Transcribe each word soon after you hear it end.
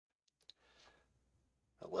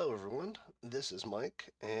Hello everyone, this is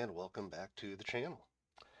Mike and welcome back to the channel.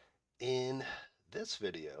 In this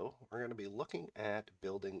video, we're going to be looking at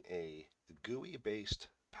building a GUI-based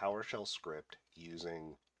PowerShell script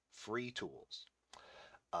using free tools.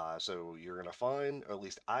 So you're going to find, or at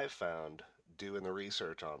least I've found, doing the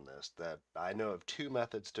research on this, that I know of two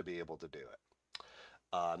methods to be able to do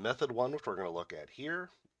it. Method one, which we're going to look at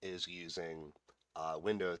here, is using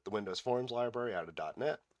the Windows Forms library out of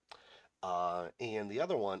 .NET. And the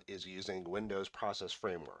other one is using Windows Process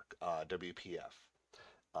Framework, WPF.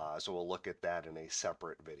 So we'll look at that in a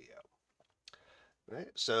separate video. Right?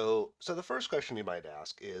 So the first question you might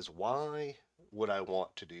ask is, why would I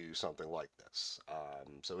want to do something like this?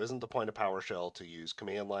 So isn't the point of PowerShell to use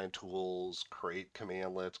command line tools, create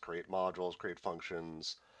commandlets, create modules, create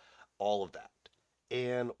functions, all of that?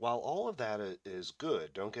 And while all of that is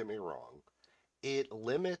good, don't get me wrong, it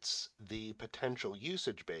limits the potential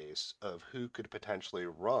usage base of who could potentially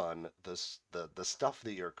run the stuff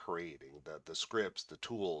that you're creating, the scripts, the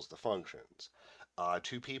tools, the functions,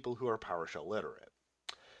 to people who are PowerShell literate.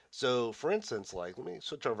 So, for instance, like let me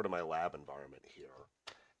switch over to my lab environment here,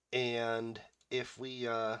 and if we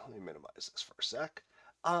let me minimize this for a sec.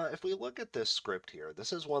 If we look at this script here,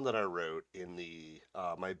 this is one that I wrote in the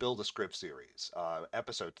my Build a Script series,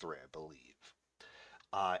 episode 3, I believe.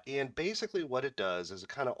 And basically what it does is it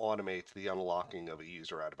kind of automates the unlocking of a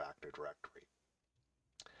user out of Active Directory.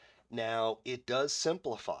 Now, it does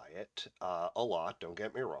simplify it a lot, don't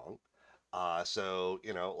get me wrong.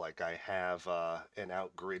 Like I have an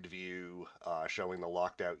out grid view showing the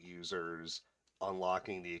locked out users,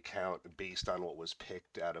 unlocking the account based on what was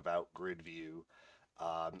picked out of out grid view.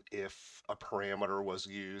 If a parameter was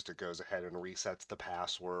used, it goes ahead and resets the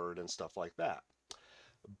password and stuff like that.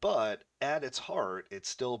 But at its heart, it's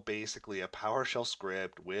still basically a PowerShell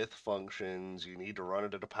script with functions. You need to run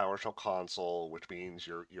it at a PowerShell console, which means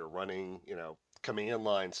you're running, command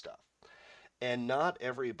line stuff. And not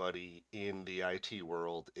everybody in the IT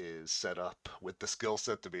world is set up with the skill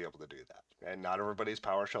set to be able to do that. And not everybody's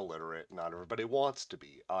PowerShell literate. Not everybody wants to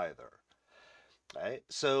be either. Right?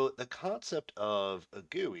 So the concept of a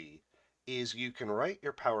GUI is you can write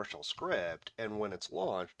your PowerShell script, and when it's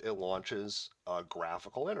launched, it launches a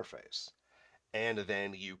graphical interface. And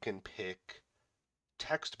then you can pick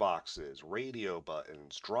text boxes, radio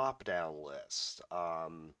buttons, drop down lists,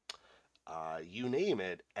 you name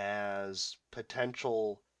it, as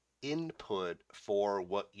potential input for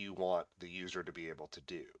what you want the user to be able to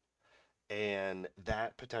do. And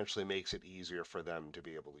that potentially makes it easier for them to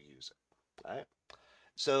be able to use it. Right?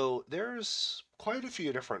 So there's quite a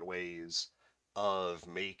few different ways of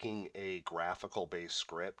making a graphical based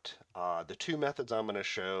script. The two methods I'm going to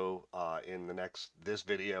show in this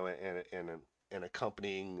video and an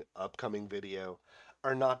accompanying upcoming video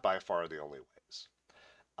are not by far the only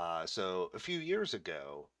ways. So a few years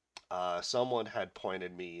ago, someone had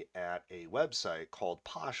pointed me at a website called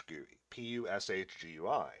PoshGUI,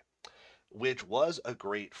 Pushgui, which was a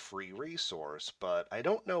great free resource, but I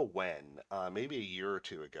don't know when, maybe a year or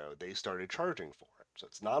two ago, they started charging for it. So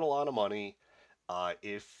it's not a lot of money.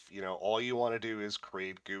 If all you want to do is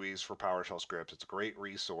create GUIs for PowerShell scripts, it's a great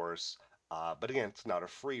resource. But again, it's not a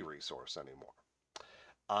free resource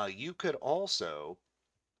anymore. You could also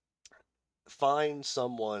find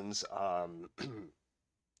someone's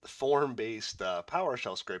form-based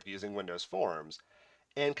PowerShell script using Windows Forms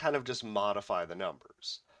and kind of just modify the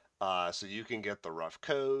numbers. So you can get the rough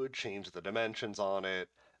code, change the dimensions on it.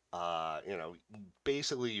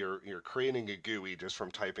 Basically you're creating a GUI just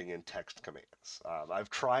from typing in text commands.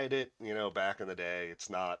 I've tried it, back in the day.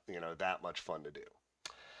 It's not, that much fun to do.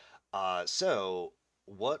 So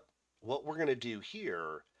what we're going to do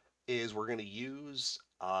here is we're going to use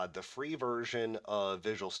the free version of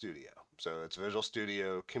Visual Studio. So it's Visual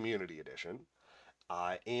Studio Community Edition.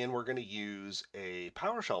 And we're going to use a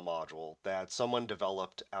PowerShell module that someone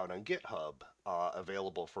developed out on GitHub,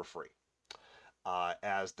 available for free,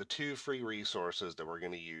 as the two free resources that we're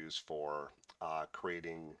going to use for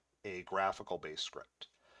creating a graphical based script.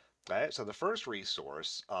 All right, so the first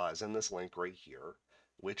resource is in this link right here,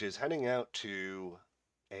 which is heading out to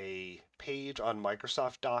a page on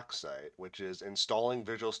Microsoft Docs site, which is installing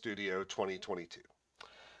Visual Studio 2022.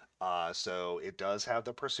 So it does have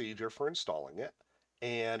the procedure for installing it.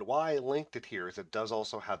 And why I linked it here is it does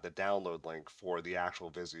also have the download link for the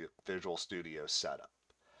actual Visual Studio setup.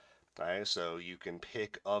 Okay, so you can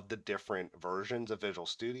pick of the different versions of Visual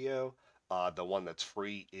Studio. The one that's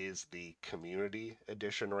free is the Community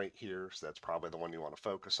Edition right here, so that's probably the one you want to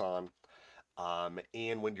focus on.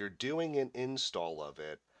 And when you're doing an install of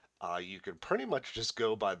it, you can pretty much just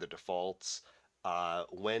go by the defaults.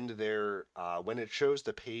 when it shows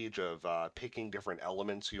the page of picking different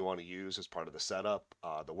elements you want to use as part of the setup,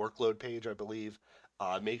 the workload page, I believe,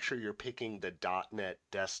 make sure you're picking the .NET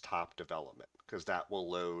desktop development because that will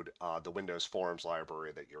load the Windows Forms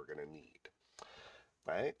library that you're going to need,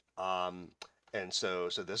 right? And so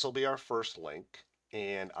this will be our first link,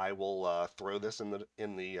 and I will throw this in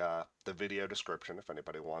the video description if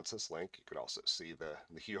anybody wants this link. You could also see the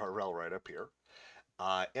URL right up here.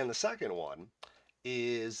 And the second one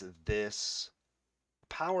is this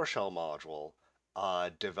PowerShell module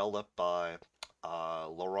developed by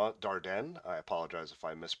Laurent Dardenne. I apologize if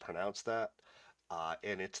I mispronounced that.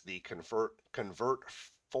 And it's the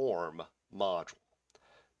ConvertForm module.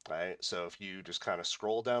 Right? So if you just kind of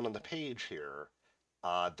scroll down on the page here,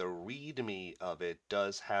 the README of it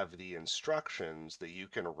does have the instructions that you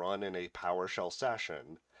can run in a PowerShell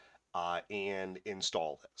session and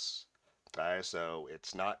install this. Okay, so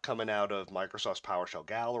it's not coming out of Microsoft's PowerShell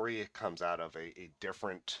gallery. It comes out of a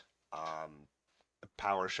different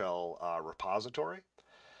PowerShell repository.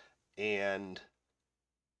 And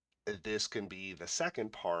this can be the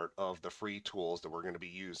second part of the free tools that we're going to be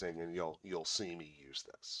using, and you'll see me use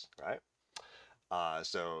this. Right?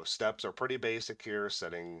 So steps are pretty basic here,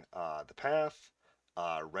 setting the path,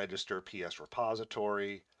 register PS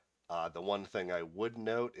repository. The one thing I would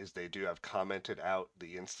note is they do have commented out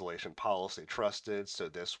the installation policy trusted, so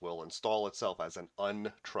this will install itself as an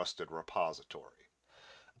untrusted repository.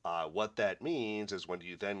 What that means is when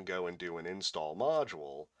you then go and do an install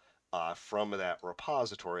module from that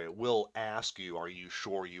repository, it will ask you, are you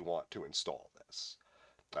sure you want to install this?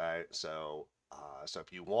 Right, so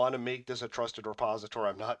if you want to make this a trusted repository,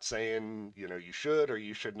 I'm not saying you should or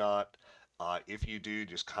you should not. If you do,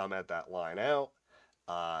 just comment that line out.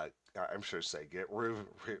 I'm sure say get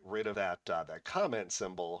rid of that comment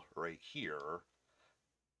symbol right here,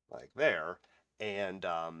 like there, and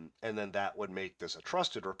then that would make this a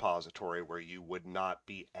trusted repository where you would not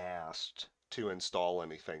be asked to install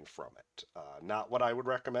anything from it. Not what I would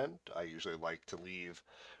recommend. I usually like to leave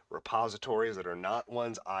repositories that are not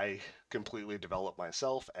ones I completely develop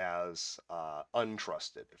myself as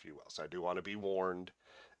untrusted, if you will. So I do want to be warned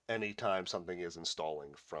anytime something is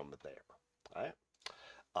installing from there. All right.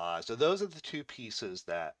 So those are the two pieces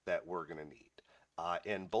that we're going to need.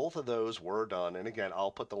 And both of those were done. And again,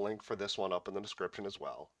 I'll put the link for this one up in the description as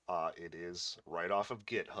well. It is right off of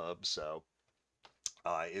GitHub, so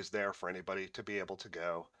is there for anybody to be able to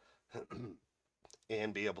go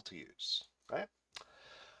and be able to use. Right?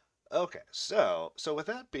 Okay, so with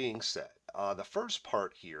that being said, the first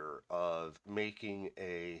part here of making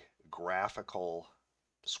a graphical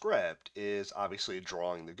script is obviously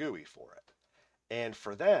drawing the GUI for it. And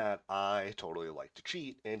for that, I totally like to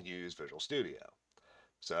cheat and use Visual Studio.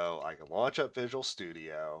 So I can launch up Visual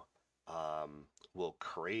Studio. We'll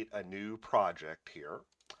create a new project here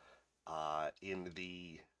in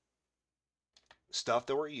the stuff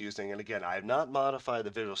that we're using. And again, I have not modified the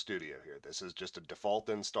Visual Studio here. This is just a default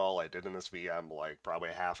install I did in this VM like probably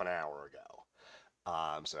half an hour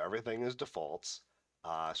ago. So everything is defaults.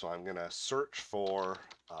 So I'm going to search for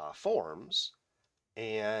forms.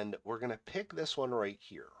 And we're going to pick this one right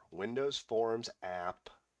here, Windows Forms App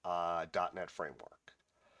 .NET Framework.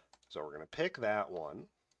 So we're going to pick that one.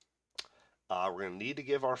 We're going to need to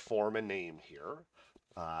give our form a name here.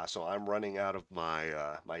 So I'm running out of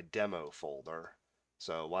my my demo folder.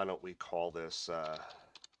 So why don't we call this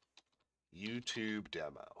YouTube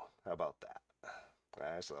demo? How about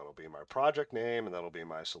that? So that'll be my project name and that'll be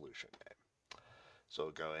my solution name.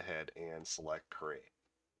 So go ahead and select create.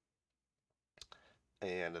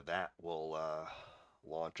 And that will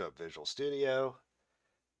launch up Visual Studio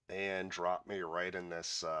and drop me right in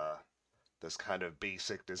this this kind of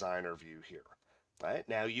basic designer view here. Right?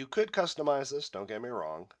 Now you could customize this, don't get me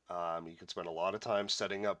wrong. You could spend a lot of time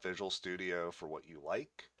setting up Visual Studio for what you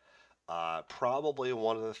like. Probably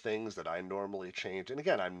one of the things that I normally change, and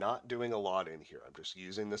again, I'm not doing a lot in here, I'm just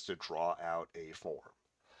using this to draw out a form,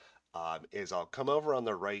 is I'll come over on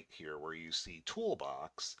the right here where you see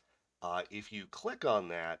Toolbox. If you click on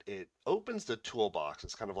that, it opens the toolbox.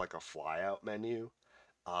 It's kind of like a flyout menu.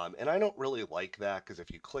 And I don't really like that because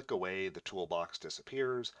if you click away, the toolbox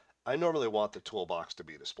disappears. I normally want the toolbox to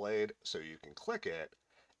be displayed, so you can click it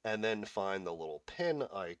and then find the little pin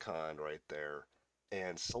icon right there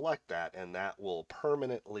and select that, and that will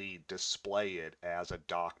permanently display it as a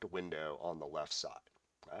docked window on the left side.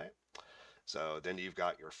 Right? So then you've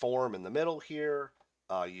got your form in the middle here.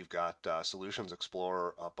 You've got Solutions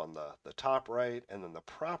Explorer up on the top right, and then the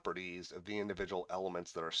properties of the individual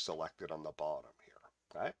elements that are selected on the bottom here.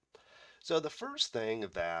 Right? So the first thing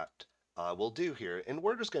that we'll do here, and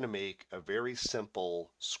we're just going to make a very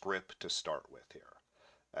simple script to start with here.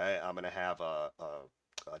 Right? I'm going to have a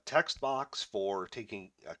text box for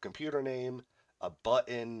taking a computer name, a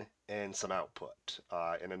button, and some output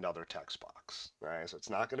in another text box. Right? So it's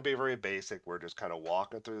not going to be very basic. We're just kind of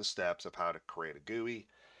walking through the steps of how to create a GUI.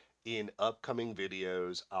 In upcoming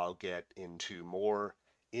videos, I'll get into more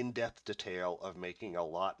in-depth detail of making a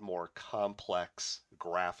lot more complex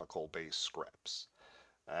graphical-based scripts.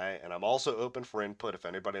 Right? And I'm also open for input if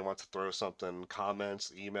anybody wants to throw something,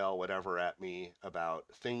 comments, email, whatever at me about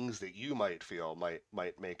things that you might feel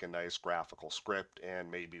might make a nice graphical script,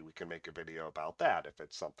 and maybe we can make a video about that if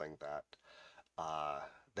it's something that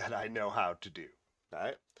that I know how to do.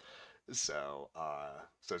 Right? So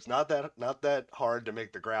it's not that hard to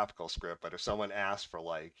make the graphical script, but if someone asks for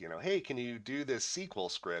like, hey, can you do this SQL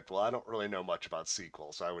script? Well, I don't really know much about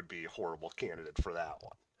SQL, so I would be a horrible candidate for that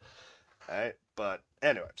one. Right? But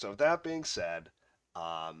anyway, so with that being said,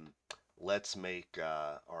 um, let's make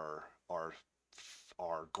our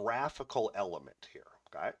graphical element here.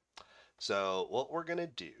 Okay. So what we're gonna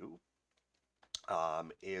do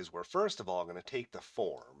is we're first of all going to take the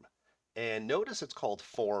form, and notice it's called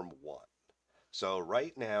form 1. So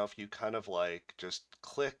right now, if you kind of like just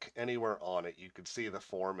click anywhere on it, you can see the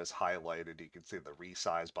form is highlighted. You can see the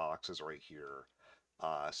resize boxes right here.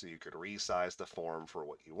 So you could resize the form for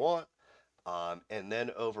what you want. And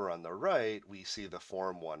then over on the right, we see the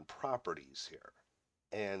form 1 properties here.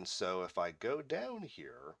 And so if I go down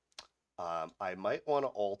here, I might want to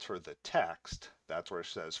alter the text. That's where it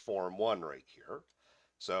says form 1 right here.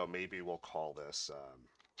 So maybe we'll call this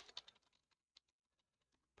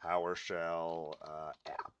PowerShell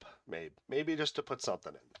app. Maybe just to put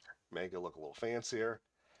something in there. Make it look a little fancier.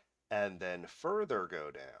 And then further go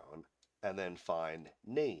down and then find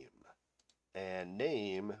name. And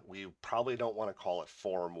name, we probably don't want to call it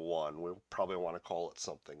form 1. We probably want to call it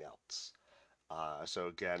something else. So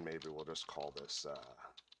again, maybe we'll just call this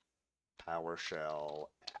PowerShell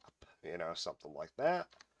app, something like that.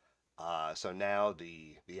 So now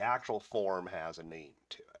the actual form has a name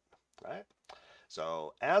to it, right?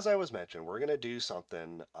 So as I was mentioning, we're going to do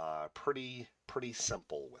something pretty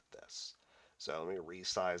simple with this. So let me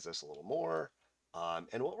resize this a little more.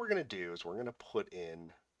 And what we're going to do is we're going to put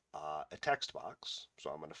in a text box. So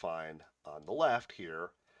I'm going to find on the left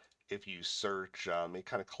here, if you search, let me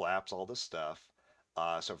kind of collapse all this stuff.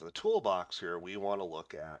 So for the toolbox here, we want to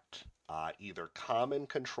look at either common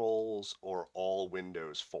controls or all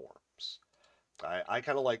Windows forms. I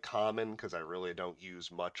kind of like common because I really don't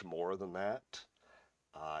use much more than that.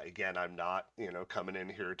 Again, I'm not, coming in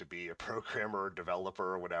here to be a programmer or developer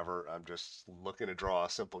or whatever. I'm just looking to draw a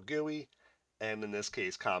simple GUI, and in this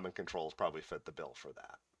case, common controls probably fit the bill for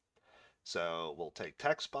that. So we'll take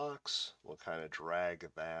text box, we'll kind of drag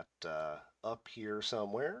that up here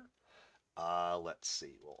somewhere. Let's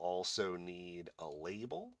see, we'll also need a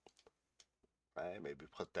label. Right, maybe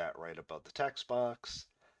put that right above the text box.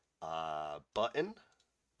 Button.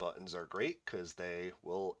 Buttons are great because they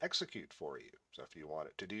will execute for you. So if you want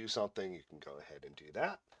it to do something, you can go ahead and do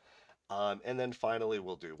that. And then finally,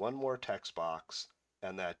 we'll do one more text box,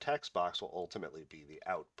 and that text box will ultimately be the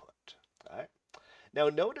output. All right. Now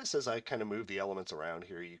notice as I kind of move the elements around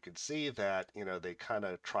here, you can see that they kind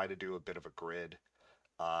of try to do a bit of a grid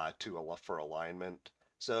for alignment.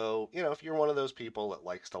 So if you're one of those people that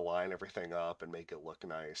likes to line everything up and make it look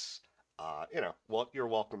nice, well, you're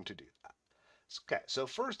welcome to do that. Okay, so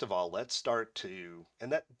first of all, let's start to,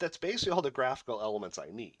 and that's basically all the graphical elements I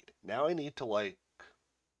need. Now I need to like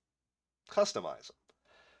customize them,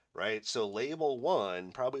 right? So label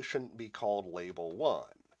 1 probably shouldn't be called label 1.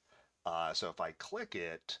 So if I click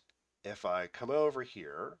it, if I come over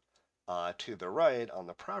here to the right on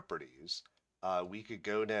the properties, we could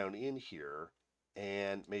go down in here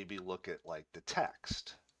and maybe look at like the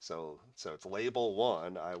text. So it's label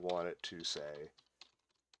 1. I want it to say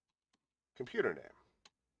computer name.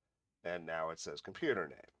 And now it says computer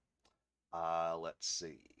name. Let's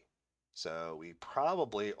see. So we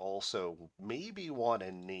probably also maybe want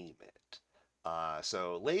to name it.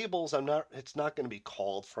 So labels, it's not going to be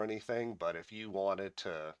called for anything, but if you wanted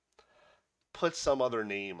to put some other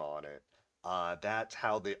name on it, that's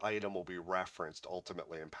how the item will be referenced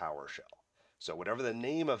ultimately in PowerShell. So whatever the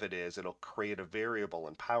name of it is, it'll create a variable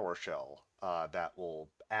in PowerShell that will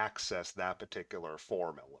access that particular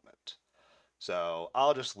form element. So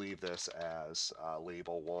I'll just leave this as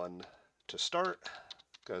label 1 to start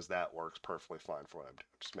because that works perfectly fine for what I'm doing.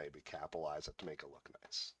 Just maybe capitalize it to make it look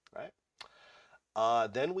nice,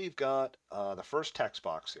 right? Then we've got the first text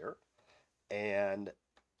box here. And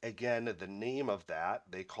again, the name of that,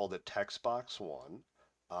 they called it text box 1.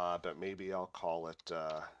 but maybe I'll call it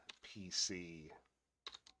PC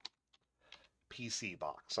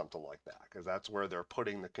box, something like that, because that's where they're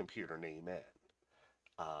putting the computer name in.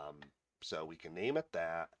 Um, so we can name it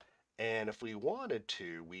that. And if we wanted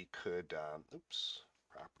to, we could, oops,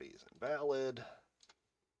 property is invalid,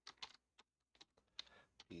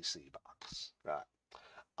 PC box. All right.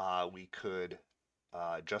 We could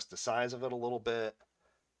adjust the size of it a little bit.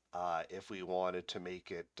 If we wanted to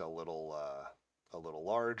make it a little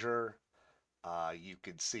larger, you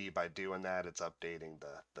could see by doing that, it's updating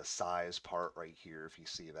the size part right here, if you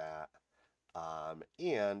see that.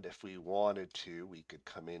 And if we wanted to, we could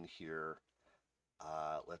come in here.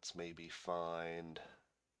 Let's maybe find,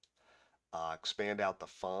 expand out the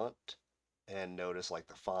font, and notice like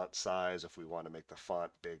the font size if we want to make the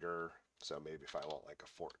font bigger. So maybe if I want like a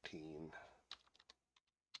 14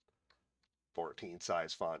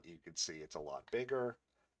 size font, you could see it's a lot bigger.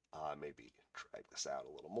 Maybe drag this out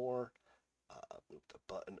a little more. Move the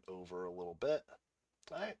button over a little bit.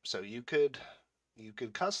 All right, so you could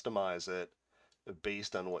customize it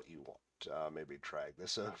based on what you want. Maybe drag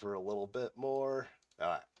this over a little bit more. All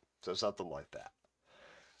right, so something like that.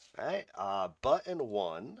 All right, button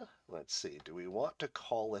 1. Let's see, do we want to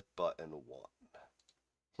call it button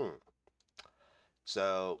 1?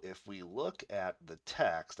 So if we look at the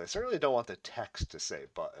text, I certainly don't want the text to say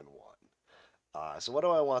button 1. So what do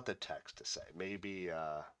I want the text to say? Maybe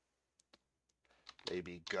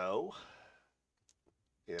go,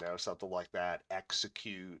 something like that.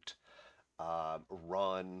 Execute,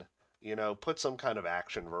 run, put some kind of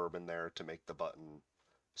action verb in there to make the button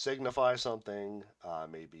signify something.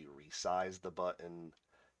 Maybe resize the button,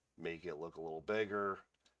 make it look a little bigger.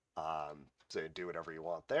 So do whatever you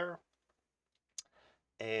want there.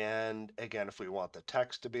 And again, if we want the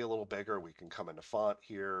text to be a little bigger, we can come into font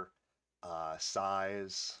here.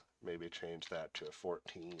 Size, maybe change that to a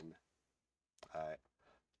 14. All right,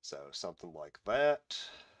 so something like that.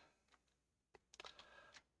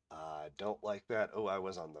 Don't like that. Oh, I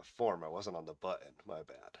was on the form. I wasn't on the button. My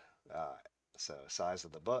bad. All right, so size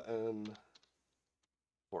of the button,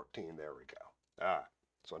 14. There we go. All right.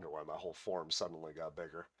 I was wondering why my whole form suddenly got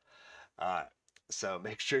bigger. All right. So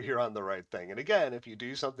make sure you're on the right thing. And again, if you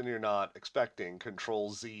do something you're not expecting,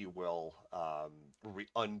 Control Z will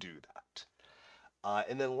undo that.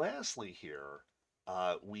 And then lastly here,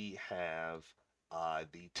 we have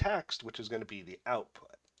the text, which is going to be the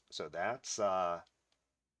output. So that's we're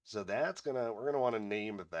gonna want to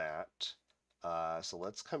name that. So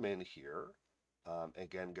let's come in here.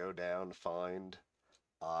 Again, go down, find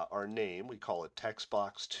our name. We call it text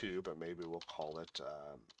box 2, but maybe we'll call it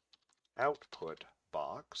output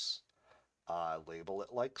box. Label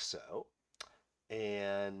it like so.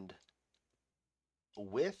 And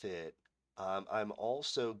with it, I'm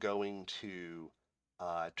also going to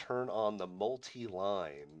turn on the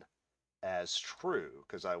multi-line as true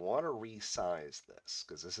because I want to resize this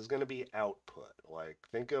because this is going to be output. Like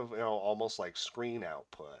think of almost like screen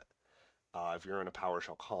output if you're in a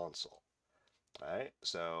PowerShell console. All right,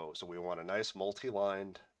 so we want a nice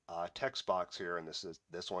multi-lined text box here, and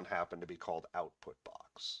this one happened to be called output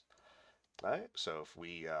box. All right, so if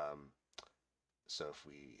we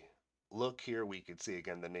look here, we can see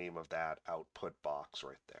again the name of that output box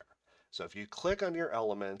right there. So if you click on your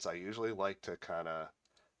elements, I usually like to kind of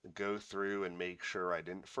go through and make sure I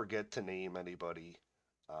didn't forget to name anybody.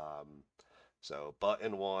 So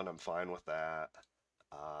button 1, I'm fine with that.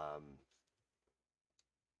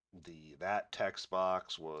 That text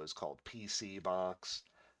box was called PC box,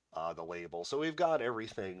 the label. So we've got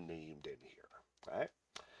everything named in here. Right?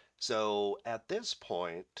 So at this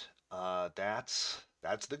point, that's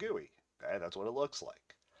the GUI. Okay? That's what it looks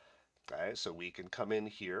like. Okay, so we can come in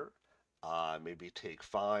here, maybe take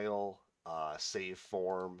file, save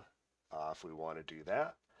form, if we want to do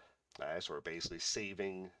that. Okay, so we're basically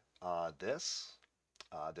saving this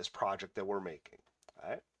project that we're making.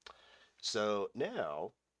 All right. So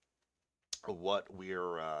now, what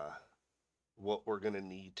we're going to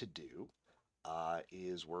need to do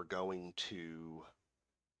is we're going to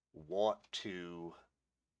want to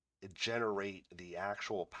generate the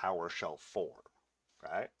actual PowerShell form.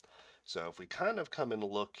 Right. So if we kind of come and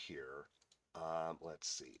look here, let's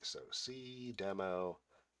see. So C demo.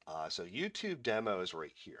 So YouTube demo is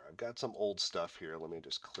right here. I've got some old stuff here. Let me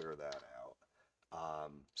just clear that out.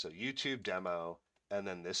 So YouTube demo, and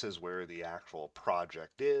then this is where the actual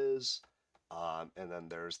project is. And then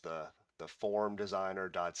there's the form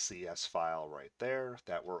designer.cs file right there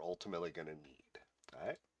that we're ultimately going to need. All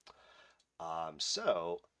right.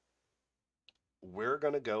 So we're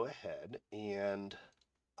going to go ahead and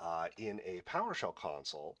in a PowerShell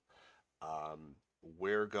console,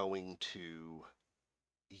 we're going to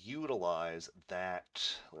utilize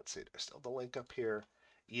that. Let's see, do I still have the link up here?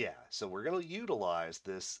 Yeah, so we're going to utilize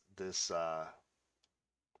this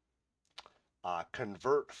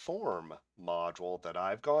ConvertForm module that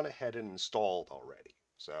I've gone ahead and installed already.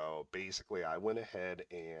 So basically, I went ahead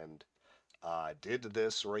and did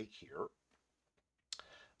this right here.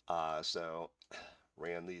 So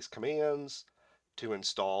ran these commands to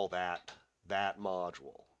install that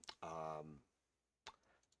module.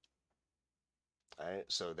 Right,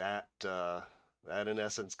 so that in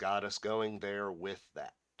essence got us going there with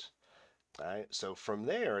that. Right, so from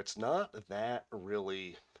there, it's not that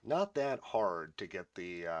hard to get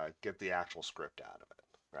the actual script out of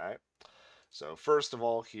it. Right. So first of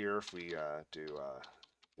all, here if we do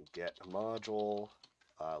get module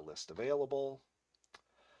list available,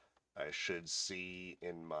 I should see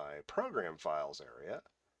in my program files area,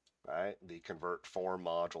 right, the ConvertForm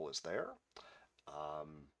module is there.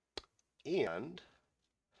 And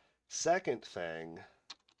second thing,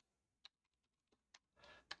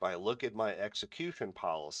 if I look at my execution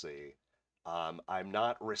policy, I'm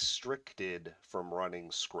not restricted from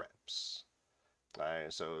running scripts.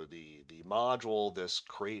 Right? So the module, this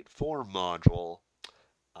create form module,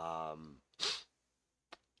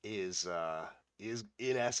 is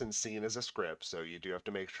in essence seen as a script. So you do have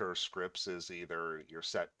to make sure scripts is either you're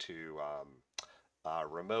set to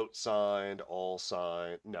remote signed, all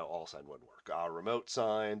signed. No, all signed wouldn't work. Remote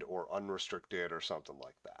signed or unrestricted or something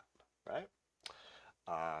like that, right?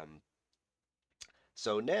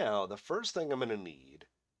 So now the first thing I'm going to need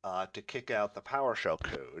to kick out the PowerShell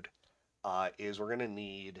code is we're going to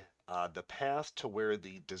need the path to where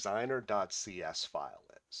the designer.cs file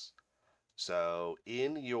is. So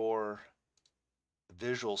in your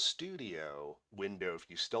Visual Studio window, if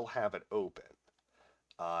you still have it open,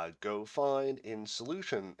 go find in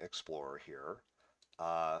Solution Explorer here,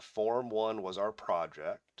 Form 1 was our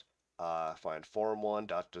project. Find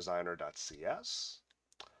form1.designer.cs.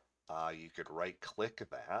 You could right-click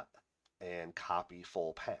that and copy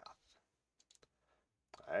full path.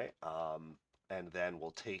 All right, and then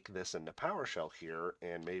we'll take this into PowerShell here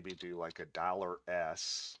and maybe do like a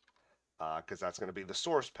 $S, because that's going to be the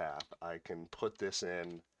source path. I can put this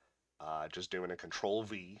in just doing a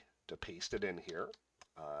Control-V to paste it in here.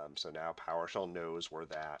 So now PowerShell knows where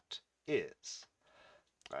that is.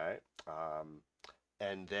 All right,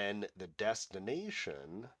 and then the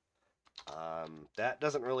destination, that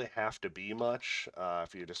doesn't really have to be much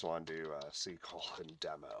if you just want to do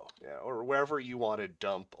C:\demo, yeah, or wherever you want to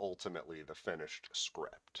dump ultimately the finished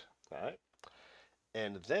script. All right,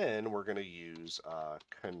 and then we're going to use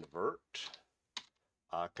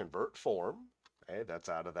ConvertForm. Okay, that's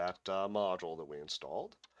out of that module that we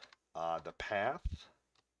installed. The path,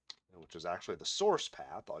 which is actually the source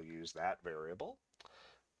path, I'll use that variable.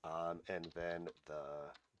 And then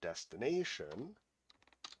the destination,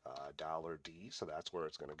 $D, so that's where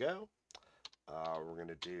it's going to go. We're going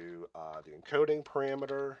to do the encoding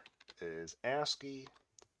parameter is ASCII,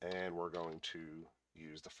 and we're going to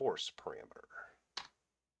use the force parameter.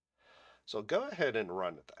 So go ahead and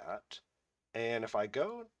run that. And if I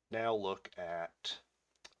go now look at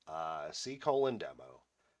C:\demo,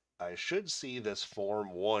 I should see this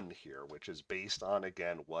form 1 here, which is based on,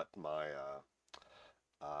 again, what my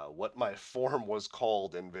form was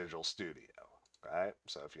called in Visual Studio. Right?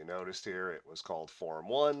 So if you noticed here, it was called form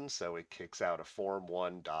 1, so it kicks out a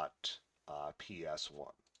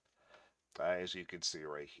form1.ps1, right? As you can see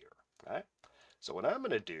right here. Right? So what I'm going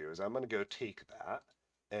to do is I'm going to go take that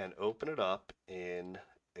and open it up in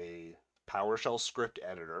a PowerShell script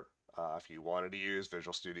editor. If you wanted to use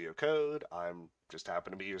Visual Studio Code, I'm just happen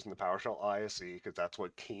to be using the PowerShell ISE because that's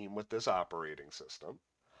what came with this operating system.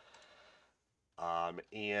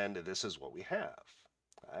 And this is what we have.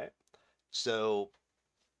 Right? So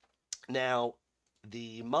now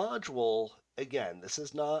the module, again, this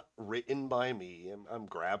is not written by me. I'm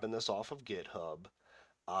grabbing this off of GitHub.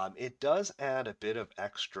 It does add a bit of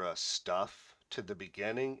extra stuff to the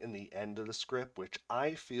beginning and the end of the script, which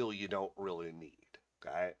I feel you don't really need.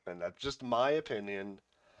 Okay? And that's just my opinion,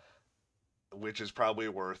 which is probably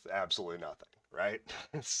worth absolutely nothing, right?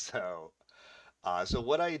 So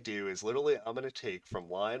what I do is literally I'm going to take from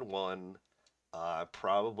line 1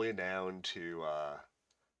 probably down to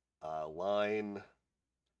line,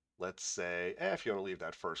 let's say, if you want to leave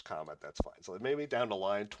that first comment, that's fine. So maybe down to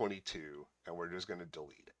line 22, and we're just going to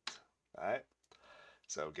delete it. All right?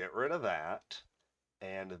 So get rid of that.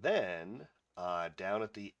 And then down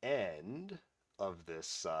at the end of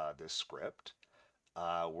this, this script,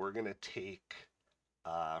 we're going to take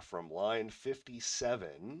from line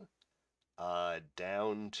 57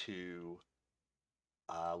 down to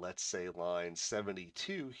let's say line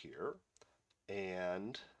 72 here,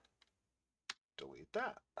 and delete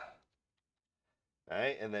that. All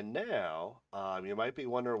right, and then now you might be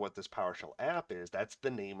wondering what this PowerShell app is. That's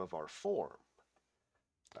the name of our form.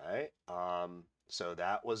 All right, so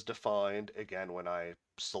that was defined again when I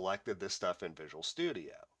selected this stuff in Visual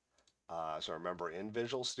Studio. So remember, in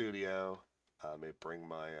Visual Studio, let me bring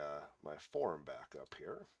my my form back up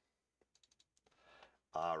here.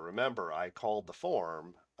 Remember, I called the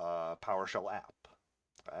form PowerShell app.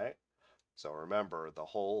 All right. So remember, the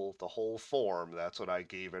whole form, that's what I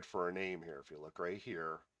gave it for a name here. If you look right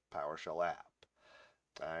here, PowerShell app.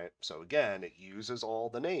 All right. So again, it uses all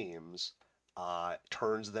the names,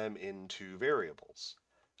 turns them into variables.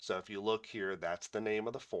 So if you look here, that's the name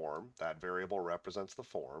of the form. That variable represents the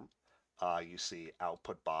form. You see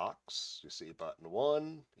output box, you see button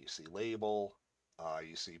 1, you see label,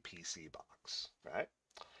 you see PC box, right?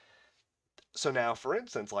 So now, for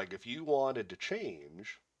instance, like if you wanted to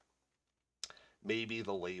change maybe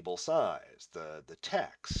the label size, the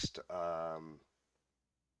text,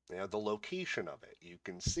 the location of it, you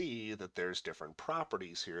can see that there's different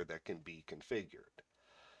properties here that can be configured.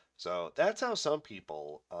 So that's how some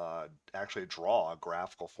people actually draw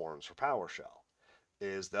graphical forms for PowerShell.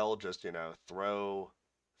 Is they'll just throw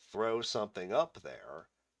something up there,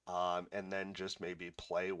 and then just maybe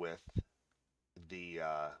play with the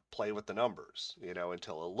numbers,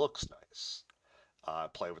 until it looks nice.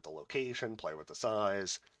 Play with the location, play with the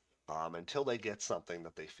size, until they get something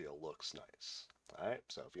that they feel looks nice. All right,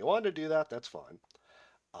 so if you want to do that, that's fine.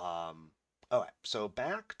 All right, so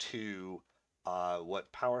back to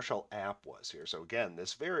what PowerShell app was here. So again,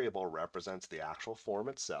 this variable represents the actual form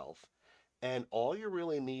itself, and all you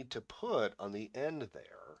really need to put on the end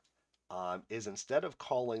there is instead of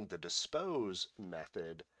calling the dispose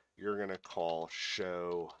method, you're going to call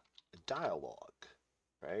show dialog.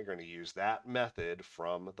 Right? You're going to use that method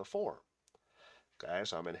from the form. Okay,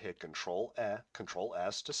 so I'm going to hit Control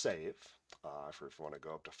S to save. If you want to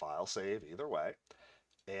go up to File Save, either way.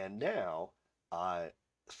 And now,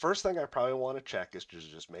 first thing I probably want to check is to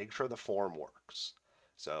just make sure the form works.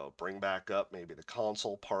 So bring back up maybe the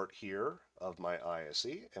console part here of my ISE,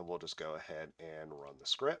 and we'll just go ahead and run the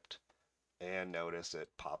script. And notice it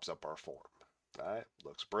pops up our form. All right,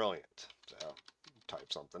 looks brilliant. So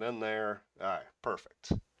type something in there. All right,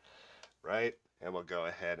 perfect. Right, and we'll go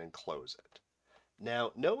ahead and close it.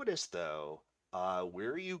 Now notice though,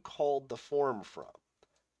 where you called the form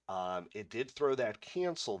from. It did throw that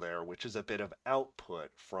cancel there, which is a bit of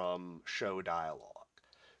output from show dialog.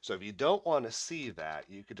 So if you don't want to see that,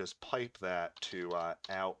 you could just pipe that to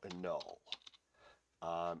out and null.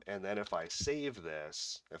 And then if I save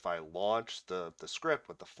this, if I launch the script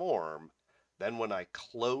with the form, then when I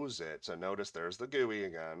close it, so notice there's the GUI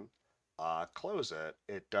again, close it,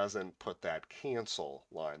 it doesn't put that cancel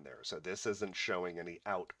line there. So this isn't showing any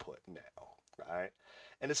output now, right?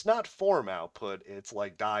 And it's not form output, it's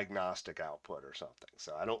like diagnostic output or something.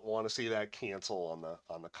 So I don't want to see that cancel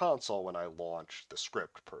on the console when I launch the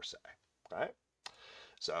script per se, right?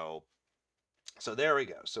 So there we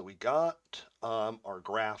go. So we got our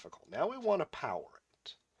graphical. Now we want to power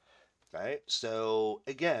it. Okay, so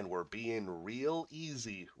again, we're being real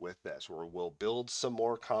easy with this. We'll build some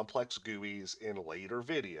more complex GUIs in later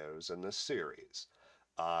videos in this series.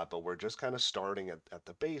 But we're just kind of starting at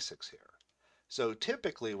the basics here. So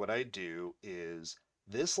typically what I do is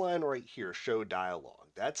this line right here, show dialog.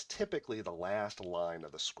 That's typically the last line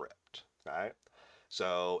of the script. Okay?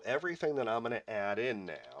 So everything that I'm going to add in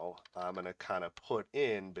now, I'm going to kind of put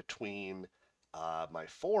in between my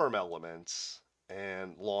form elements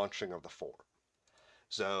and launching of the form.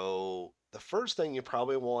 So the first thing you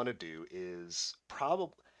probably want to do is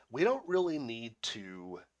we don't really need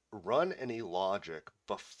to run any logic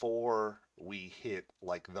before we hit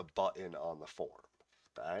like the button on the form.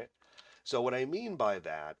 Okay? So what I mean by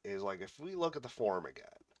that is like if we look at the form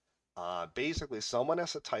again, basically someone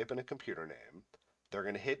has to type in a computer name. They're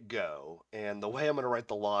going to hit go, and the way I'm going to write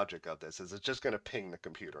the logic of this is it's just going to ping the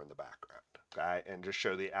computer in the background, okay, and just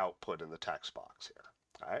show the output in the text box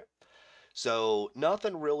here, all right? So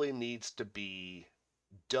nothing really needs to be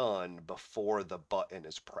done before the button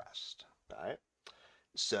is pressed, all right?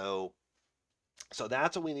 So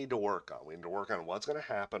that's what we need to work on. We need to work on what's going to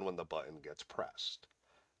happen when the button gets pressed.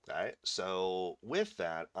 All right, so with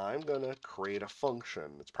that, I'm going to create a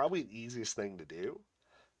function. It's probably the easiest thing to do.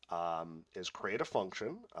 Is create a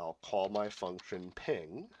function. I'll call my function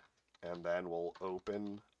ping, and then we'll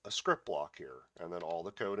open a script block here, and then all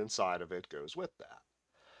the code inside of it goes with that.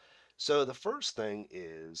 So the first thing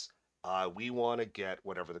is we want to get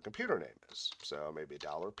whatever the computer name is. So maybe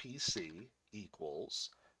 $PC, equals,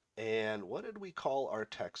 and what did we call our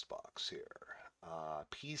text box here?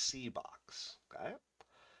 PC box, okay?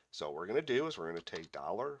 So what we're going to do is we're going to take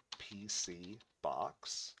 $PC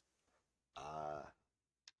box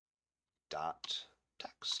dot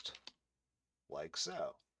text, like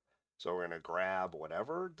so. So we're going to grab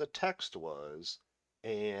whatever the text was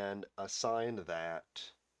and assign that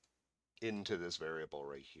into this variable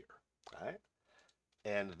right here, right?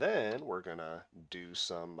 And then we're going to do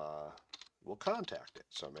some, we'll contact it.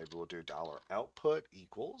 So maybe we'll do $output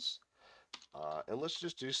equals, and let's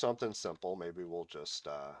just do something simple. Maybe we'll just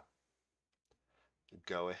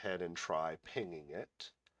go ahead and try pinging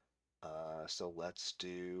it. So let's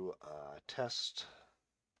do test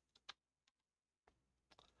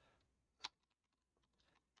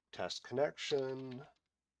connection,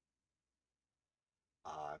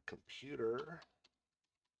 computer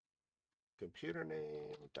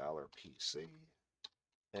name, $PC,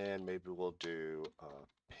 and maybe we'll do a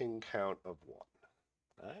ping count of 1,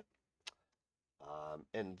 right?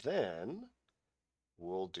 And then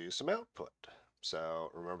we'll do some output.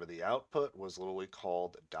 So remember, the output was literally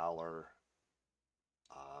called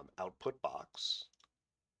 $output box.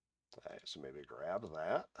 Okay, so maybe grab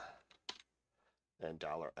that, and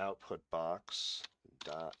 $output box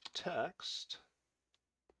dot text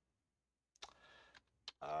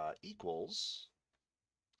equals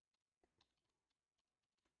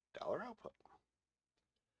 $output.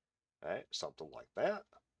 All right, something like that.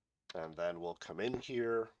 And then we'll come in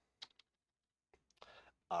here.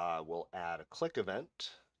 We'll add a click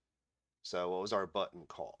event. So what was our button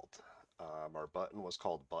called? Our button was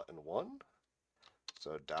called button1.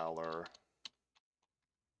 So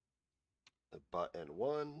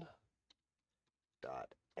 $button1 dot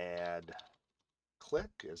add click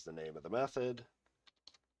is the name of the method.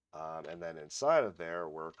 And then inside of there,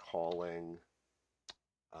 we're calling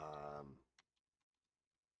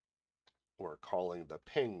the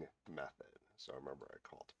ping method. So remember, I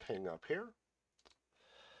called ping up here.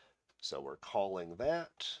 So we're calling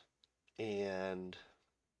that, and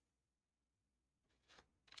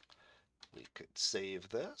we could save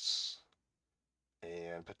this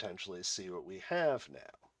and potentially see what we have now.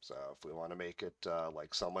 So if we want to make it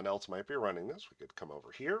like someone else might be running this, we could come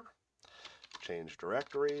over here, change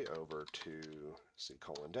directory over to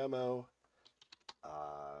C:\demo.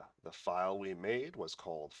 The file we made was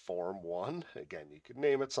called form1. Again, you could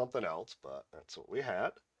name it something else, but that's what we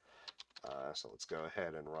had. So let's go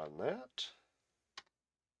ahead and run that.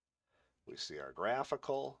 We see our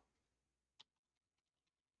graphical.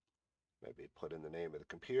 Maybe put in the name of the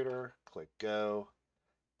computer, click go,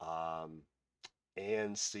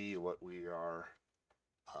 and see what we are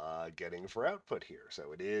getting for output here.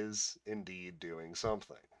 So it is indeed doing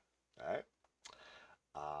something. All right.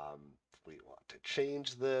 If we want to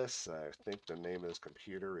change this, I think the name of this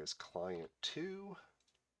computer is client2.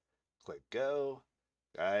 Click go.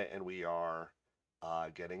 Okay, and we are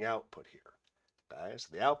getting output here. Okay, so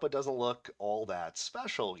the output doesn't look all that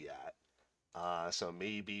special yet. So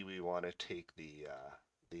maybe we want to take the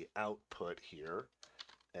output here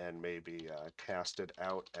and maybe cast it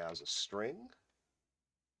out as a string,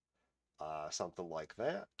 something like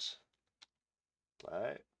that. All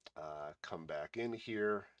right, come back in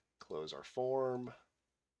here, close our form,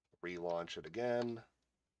 relaunch it again.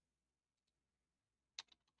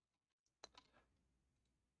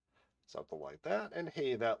 Something like that, and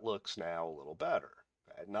hey, that looks now a little better.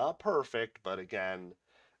 Okay? Not perfect, but again,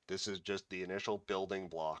 this is just the initial building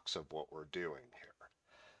blocks of what we're doing here.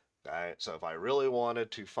 Okay? So if I really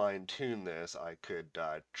wanted to fine-tune this, I could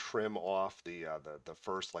trim off the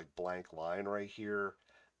first like blank line right here.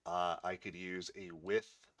 I could use a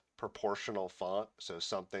width proportional font, so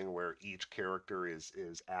something where each character is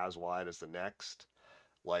as wide as the next,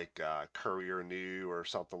 like Courier New or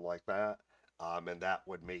something like that. And that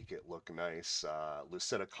would make it look nice.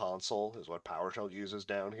 Lucida Console is what PowerShell uses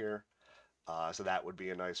down here. So that would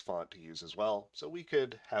be a nice font to use as well. So we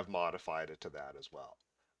could have modified it to that as well.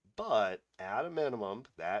 But at a minimum,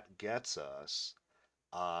 that gets us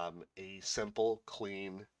a simple,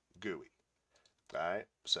 clean GUI. Okay,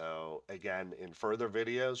 so again, in further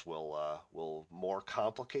videos, we'll more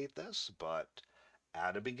complicate this, but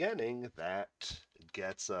at a beginning, that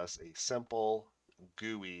gets us a simple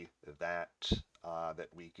GUI that that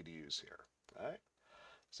we could use here. All right,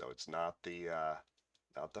 so it's not the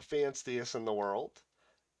fanciest in the world.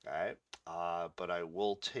 All right, but I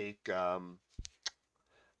will take the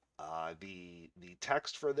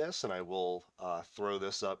text for this, and I will throw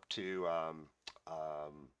this up to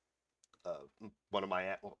one of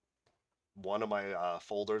my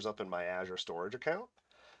folders up in my Azure storage account.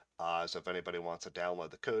 So if anybody wants to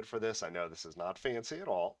download the code for this, I know this is not fancy at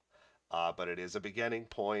all, but it is a beginning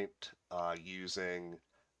point using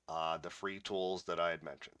the free tools that I had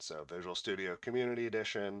mentioned. So Visual Studio Community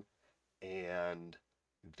Edition and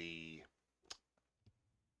the,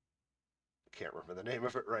 can't remember the name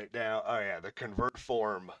of it right now. Oh yeah, the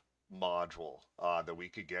ConvertForm module that we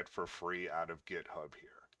could get for free out of GitHub here.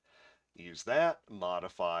 Use that,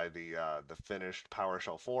 modify the finished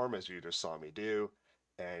PowerShell form as you just saw me do,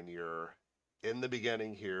 and you're in the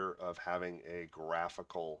beginning here of having a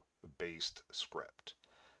graphical based script.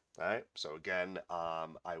 All right, so again,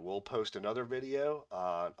 I will post another video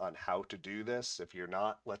on how to do this. If you're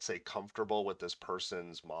not, let's say, comfortable with this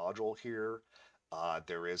person's module here,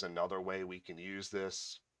 there is another way we can use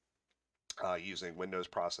this using Windows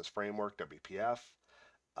Process Framework, WPF,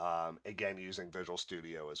 again, using Visual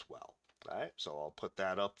Studio as well. All right, so I'll put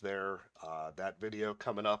that up there. That video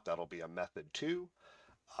coming up, that'll be a method 2.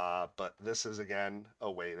 But this is, again,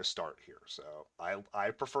 a way to start here. So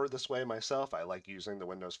I prefer this way myself. I like using the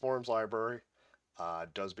Windows Forms library.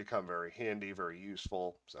 It does become very handy, very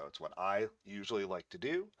useful. So it's what I usually like to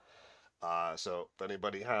do. So if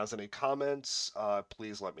anybody has any comments,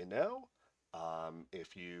 please let me know.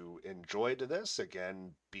 If you enjoyed this,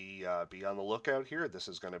 again, be on the lookout here. This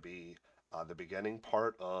is going to be the beginning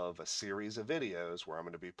part of a series of videos where I'm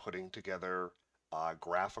going to be putting together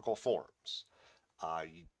graphical forms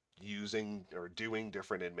using or doing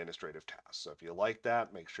different administrative tasks. So if you like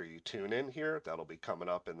that, make sure you tune in here. That'll be coming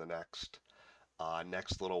up in the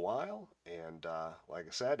next little while. And like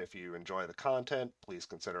I said, if you enjoy the content, please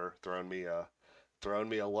consider throwing me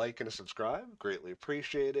a like and a subscribe. Greatly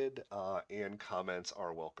appreciated. And comments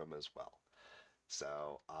are welcome as well.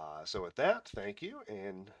 So with that, thank you,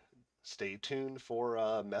 and stay tuned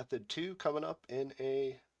for method 2 coming up in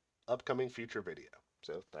a upcoming future video.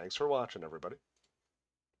 So thanks for watching, everybody.